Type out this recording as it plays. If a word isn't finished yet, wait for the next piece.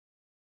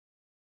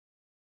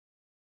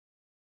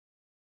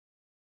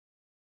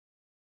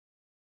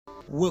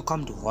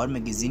Welcome to Horror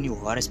Magazine, your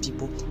horror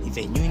people. If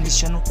you're new in this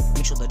channel,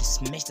 make sure that you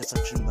smash the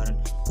subscription button.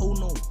 Oh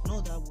no,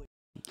 not that way.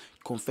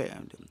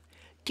 Confirmed.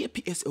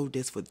 PSL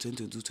dates for the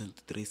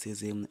 2022-23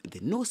 season. The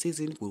new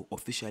season will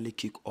officially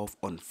kick off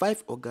on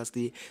 5 August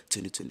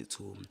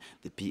 2022.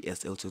 The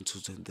PSL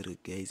 2023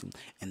 guys,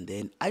 and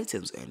then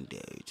items and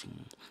date.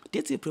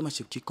 The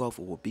Premiership kickoff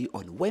will be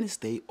on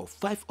Wednesday of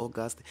 5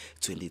 August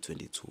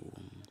 2022.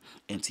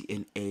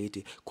 MTN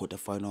 8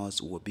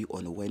 quarterfinals will be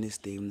on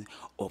Wednesday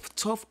of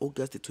 12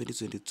 August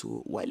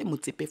 2022, while the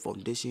Mutipe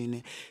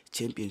Foundation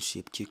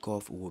Championship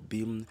kickoff will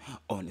be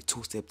on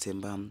 2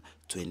 September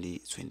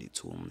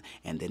 2022,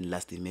 and then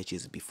last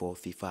matches before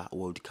FIFA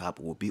World Cup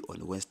will be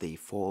on Wednesday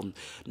 4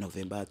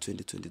 November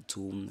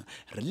 2022.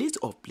 Release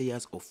of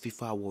players of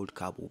FIFA World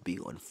Cup will be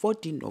on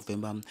 14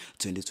 November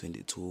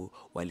 2022,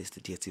 while the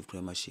TSC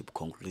Premiership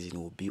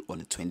conclusion will be on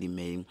 20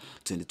 May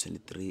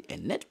 2023,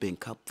 and Nedbank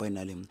Cup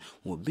final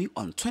will be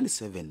on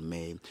 27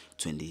 May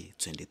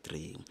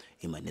 2023.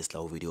 In my next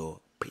video,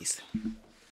 peace.